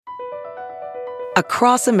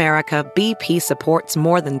Across America, BP supports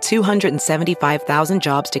more than 275,000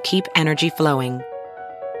 jobs to keep energy flowing.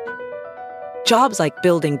 Jobs like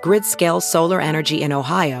building grid-scale solar energy in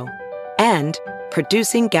Ohio and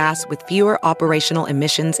producing gas with fewer operational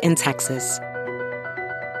emissions in Texas.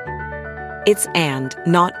 It's and,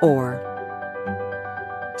 not or.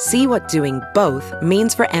 See what doing both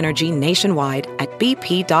means for energy nationwide at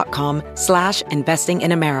bp.com/investing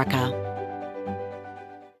in America.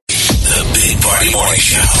 The Big Party Morning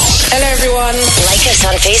Show. Hello, everyone. Like us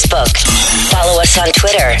on Facebook. Follow us on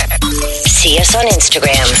Twitter. See us on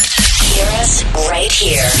Instagram. Hear us right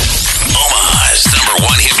here. Omaha's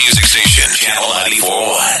 #1 hit music station, Channel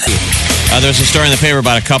 94.1. There's a story in the paper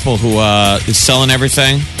about a couple who is selling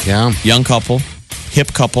everything. Yeah. Young couple,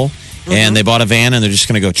 hip couple. And they bought a van and they're just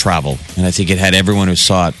going to go travel. And I think it had everyone who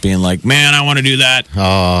saw it being like, man, I want to do that.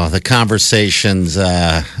 Oh, the conversations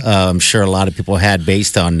I'm sure a lot of people had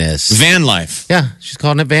based on this. Van life. Yeah, she's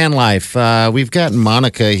calling it van life. We've got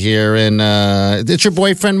Monica here. And it's your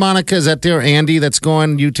boyfriend, Monica? Is that there, Andy, that's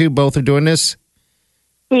going? You two both are doing this?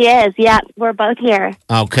 He is, yeah. We're both here.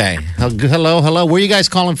 Okay. Hello. Where are you guys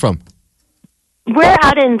calling from? We're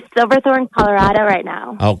out in Silverthorne, Colorado right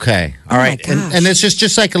now. Okay. All right. And it's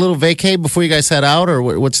just like a little vacay before you guys head out, or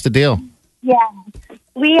what's the deal? Yeah.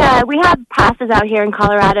 We have passes out here in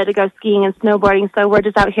Colorado to go skiing and snowboarding, so we're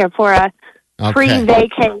just out here for a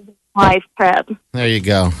pre-vacay life trip. There you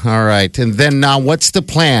go. All right. And then now what's the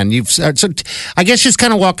plan? So I guess just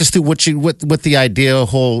kind of walk us through what the idea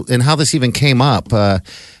whole and how this even came up to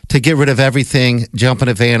get rid of everything, jump in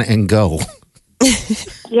a van and go.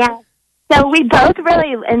 Yeah. So we both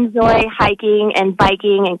really enjoy hiking and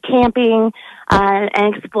biking and camping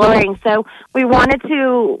and exploring. So we wanted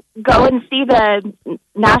to go and see the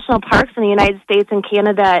national parks in the United States and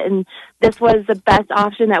Canada, and this was the best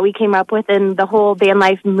option that we came up with, and the whole van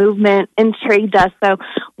life movement intrigued us. So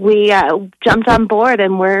we jumped on board,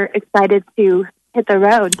 and we're excited to hit the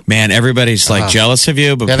road. Man, everybody's like jealous of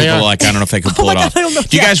you, but people are like, I don't know if they can pull it off.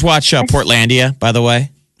 Do you guys watch Portlandia, by the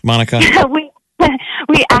way, Monica?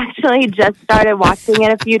 We actually just started watching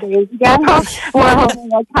it a few days ago. We're only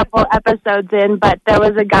a couple episodes in, but there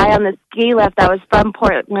was a guy on the ski lift that was from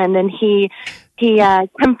Portland, and he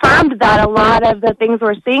confirmed that a lot of the things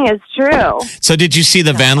we're seeing is true. So did you see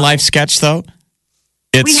the van life sketch, though?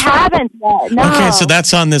 We haven't yet, no. Okay, so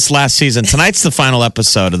that's on this last season. Tonight's the final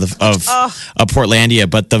episode of Portlandia,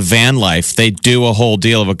 but the van life, they do a whole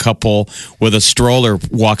deal of a couple with a stroller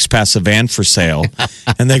walks past a van for sale,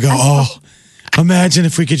 and they go, imagine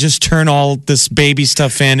if we could just turn all this baby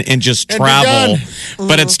stuff in and just travel.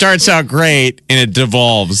 But it starts out great and it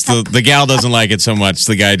devolves. The gal doesn't like it so much.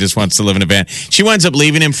 The guy just wants to live in a van. She winds up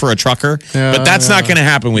leaving him for a trucker, but that's not going to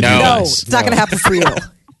happen with you guys. No, it's not going to happen for you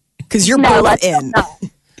because you're both in. All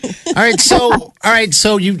right,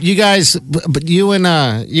 so you guys, but you and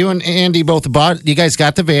Andy both bought. You guys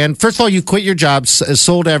got the van. First of all, you quit your jobs,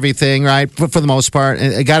 sold everything, right? For the most part,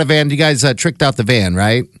 and got a van. You guys tricked out the van,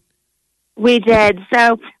 right? We did.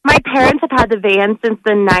 So my parents have had the van since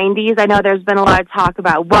the 90s. I know there's been a lot of talk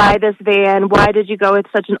about why this van, why did you go with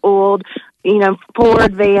such an old,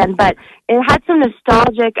 Ford van? But it had some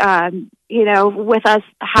nostalgic, with us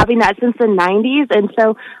having that since the 90s. And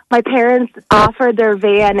so my parents offered their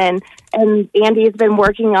van, and Andy's been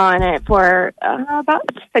working on it for about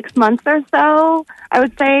 6 months or so, I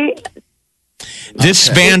would say. This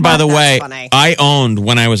van, by the way, I owned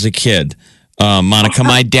when I was a kid. Monica,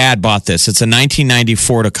 my dad bought this. It's a 1990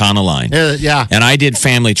 Ford Econoline. Yeah. And I did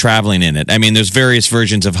family traveling in it. I mean, there's various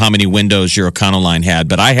versions of how many windows your Econoline had,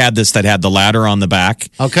 but I had this that had the ladder on the back.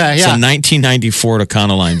 Okay, It's a 1990 Ford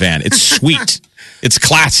Econoline van. It's sweet. It's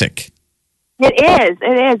classic. It is.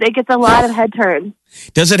 It gets a lot of head turns.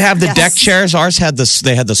 Does it have the deck chairs? Ours had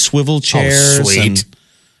they had the swivel chairs. Oh, sweet.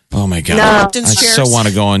 Oh, my God. No. I so want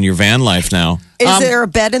to go on your van life now. Is there a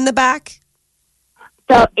bed in the back?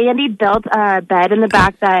 So Andy built a bed in the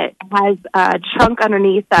back that has a trunk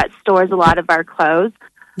underneath that stores a lot of our clothes.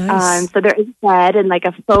 Nice. So there is a bed and like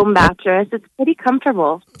a foam mattress. It's pretty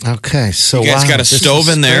comfortable. Okay, so You guys got a this stove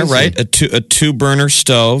is in there, crazy. right? A two-burner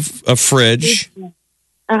stove, a fridge.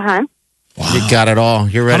 Uh-huh. Wow. You got it all.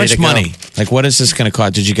 You're ready to How much go. money? Like, what is this going to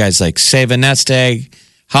cost? Did you guys, save a nest egg?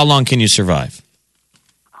 How long can you survive?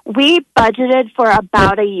 We budgeted for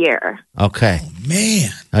about a year. Okay. Man,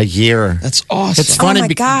 A year. that's awesome. It's funny my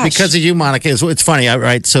gosh. because of you, Monica. It's funny,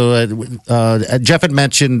 right? So Jeff had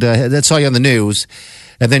mentioned, that saw you on the news,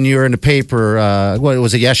 And then you were in the paper, what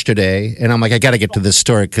was it, yesterday? And I'm like, I got to get to this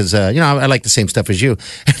story because, I like the same stuff as you.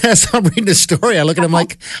 And as I'm reading the story, I look at him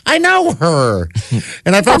like, I know her.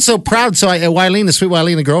 And I felt so proud. So Wileen, the sweet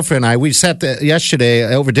Wileen, the girlfriend and I, we sat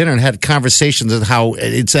yesterday over dinner and had conversations of how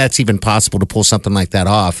that's even possible to pull something like that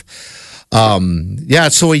off.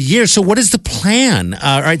 So a year. So what is the plan?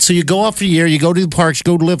 All right. So you go off a year, you go to the parks,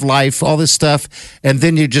 go to live life, all this stuff. And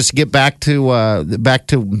then you just get back to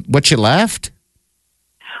what you left.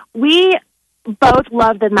 We both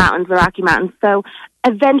love the mountains, the Rocky Mountains. So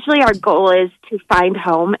eventually our goal is to find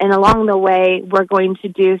home. And along the way, we're going to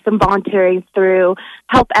do some volunteering through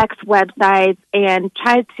HelpX websites and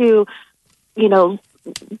try to,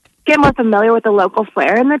 get more familiar with the local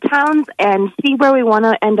flair in the towns and see where we want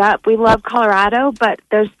to end up. We love Colorado, but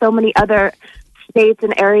there's so many other states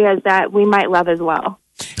and areas that we might love as well.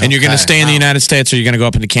 And you're going to stay in the United States, or you're going to go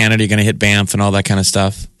up into Canada? You're going to hit Banff and all that kind of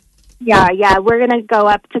stuff? Yeah. We're going to go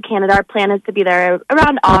up to Canada. Our plan is to be there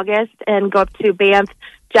around August and go up to Banff,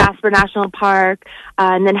 Jasper National Park,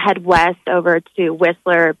 and then head west over to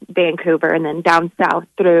Whistler, Vancouver, and then down south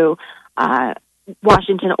through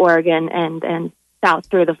Washington, Oregon, and south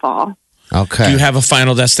through the fall. Okay. Do you have a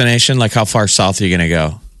final destination? Like how far south are you going to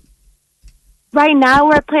go? Right now,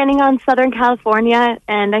 we're planning on Southern California,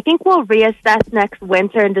 and I think we'll reassess next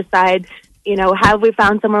winter and decide, have we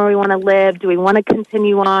found somewhere we want to live? Do we want to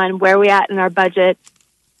continue on? Where are we at in our budget?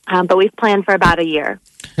 But we've planned for about a year.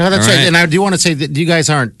 No, that's right. And I do want to say that you guys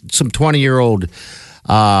aren't some 20-year-old,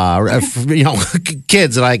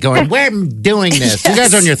 kids like going, we're doing this. Yes. You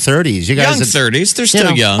guys are in your 30s. You guys young 30s. They're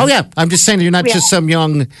still young. Oh, yeah. I'm just saying you're not just some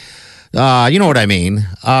young... you know what I mean?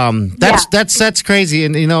 That's crazy.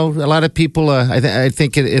 And, a lot of people, I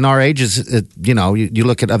think in our ages, you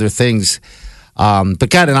look at other things, but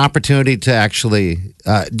got an opportunity to actually,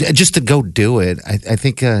 just to go do it. I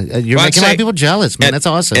think you're making a lot of people jealous, man. That's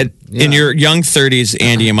awesome. In your young 30s,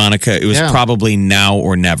 Andy and Monica, it was probably now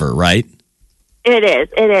or never, right? It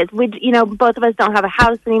is. We, both of us don't have a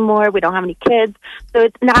house anymore. We don't have any kids. So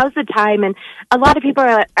now's the time. And a lot of people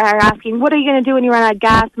are asking, what are you going to do when you run out of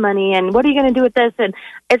gas money? And what are you going to do with this? And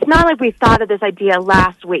it's not like we thought of this idea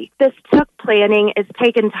last week. This took planning. It's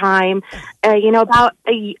taken time. I know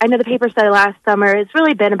the paper said last summer. It's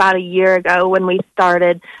really been about a year ago when we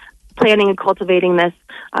started planning and cultivating this.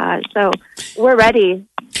 So we're ready.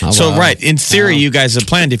 Right. In theory, you guys have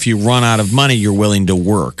planned if you run out of money, you're willing to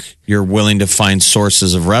work. You're willing to find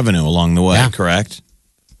sources of revenue along the way, correct?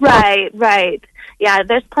 Right. Yeah,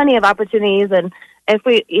 there's plenty of opportunities. And if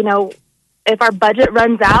we, if our budget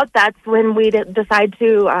runs out, that's when we decide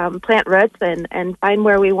to plant roots and find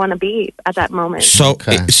where we want to be at that moment. So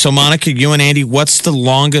Monica, you and Andy, what's the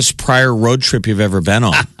longest prior road trip you've ever been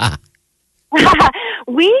on?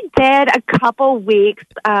 We did a couple weeks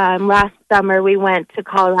last summer. We went to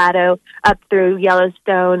Colorado up through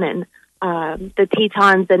Yellowstone and the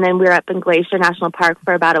Tetons, and then we were up in Glacier National Park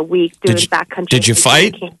for about a week doing backcountry. Did you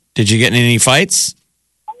fight? Did you get in any fights?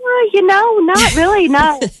 Not really.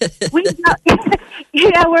 No,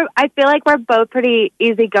 I feel like we're both pretty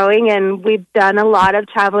easygoing, and we've done a lot of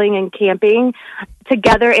traveling and camping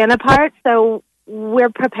together and apart. So we're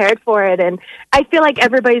prepared for it, and I feel like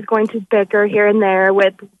everybody's going to bicker here and there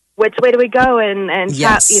with which way do we go and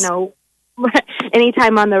yes.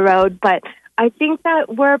 anytime on the road. But I think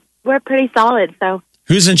that we're pretty solid. So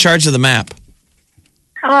who's in charge of the map?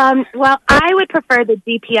 Well, I would prefer the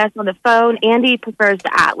GPS on the phone. Andy prefers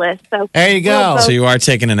the atlas. So there you go. So you are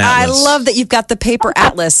taking an atlas. I love that you've got the paper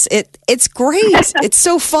atlas. It's great. It's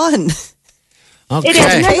so fun. Okay.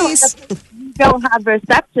 It is. You don't have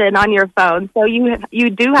reception on your phone, so you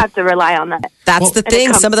do have to rely on that. That's the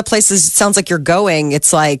thing. Some of the places it sounds like you're going.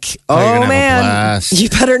 It's like, oh man, you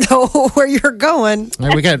better know where you're going.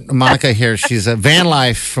 Right, we got Monica here. She's a van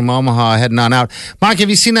life from Omaha, heading on out. Monica, have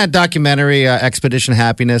you seen that documentary, Expedition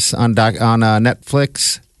Happiness, on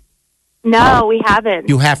Netflix? No, we haven't.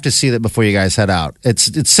 You have to see that before you guys head out.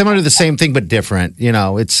 It's similar to the same thing but different.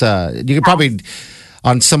 It's you could probably.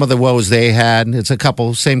 On some of the woes they had. It's a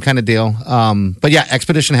couple, same kind of deal. But yeah,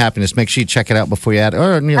 Expedition Happiness. Make sure you check it out before you add,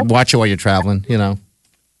 or watch it while you're traveling,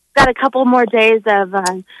 Got a couple more days of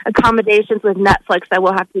accommodations with Netflix. I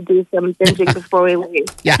will have to do some binging before we leave.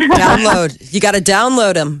 Yeah. Download. You got to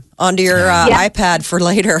download them onto your iPad for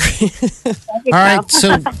later. All right.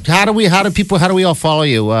 So how do we all follow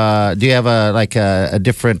you? Do you have a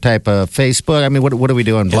different type of Facebook? I mean, what are we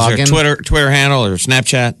doing? Blogging? Is there a Twitter handle or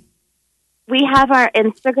Snapchat? We have our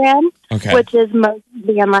Instagram, which is Moses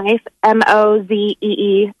Van Life,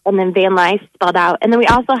 MOZEE, and then Van Life spelled out. And then we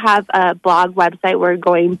also have a blog website we're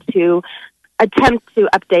going to attempt to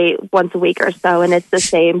update once a week or so, and it's the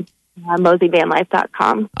same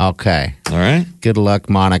MoseyVanLife.com. Okay. All right. Good luck,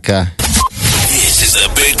 Monica. This is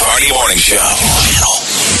the Big Party Morning Show. Channel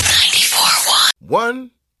 94.1.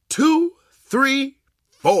 1, 2, 3,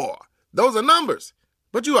 4. Those are numbers.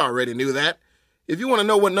 But you already knew that. If you want to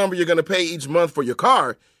know what number you're going to pay each month for your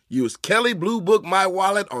car, use Kelley Blue Book My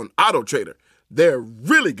Wallet on AutoTrader. They're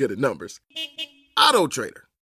really good at numbers. AutoTrader.